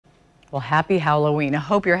Well, happy Halloween. I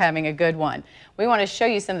hope you're having a good one. We want to show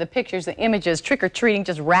you some of the pictures, the images, trick-or-treating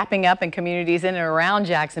just wrapping up in communities in and around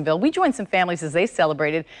Jacksonville. We joined some families as they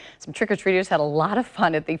celebrated. Some trick-or-treaters had a lot of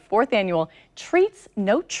fun at the 4th annual Treats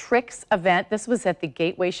No Tricks event. This was at the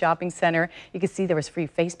Gateway Shopping Center. You can see there was free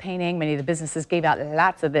face painting. Many of the businesses gave out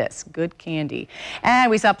lots of this good candy.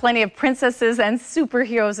 And we saw plenty of princesses and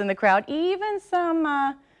superheroes in the crowd, even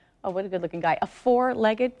some oh, what a good-looking guy. A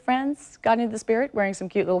four-legged friends got into the spirit wearing some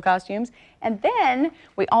cute little costumes. And then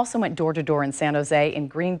we also went door-to-door in San Jose in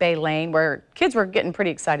Green Bay Lane, where kids were getting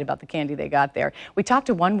pretty excited about the candy they got there. We talked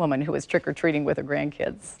to one woman who was trick-or-treating with her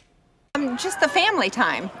grandkids. Just the family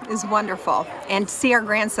time is wonderful, and to see our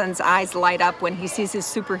grandson's eyes light up when he sees his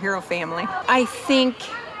superhero family. I think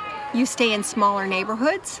you stay in smaller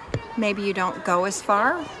neighborhoods. Maybe you don't go as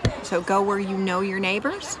far, so go where you know your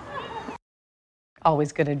neighbors.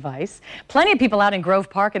 Always good advice. Plenty of people out in Grove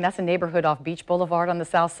Park, and that's a neighborhood off Beach Boulevard on the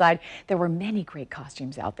south side. There were many great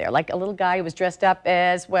costumes out there, like a little guy who was dressed up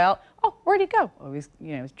as, well, oh, where'd he go? Oh,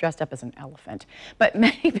 he was dressed up as an elephant. But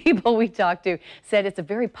many people we talked to said it's a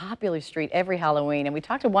very popular street every Halloween, and we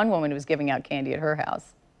talked to one woman who was giving out candy at her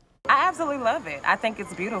house. I absolutely love it. I think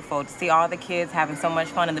it's beautiful to see all the kids having so much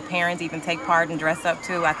fun, and the parents even take part and dress up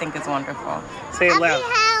too. I think it's wonderful. Say it loud.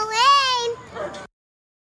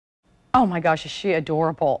 Oh my gosh, is she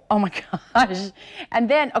adorable? Oh my gosh. And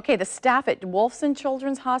then, okay, the staff at Wolfson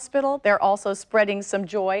Children's Hospital, they're also spreading some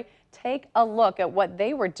joy. Take a look at what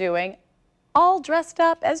they were doing, all dressed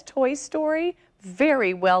up as Toy Story.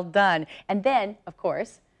 Very well done. And then, of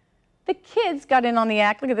course, the kids got in on the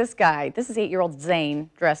act. Look at this guy. This is 8-year-old Zane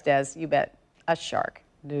dressed as, you bet, a shark.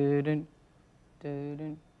 Doo-doo,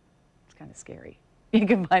 doo-doo. It's kind of scary. You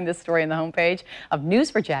can find this story on the homepage of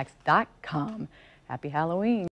news4jax.com. Happy Halloween.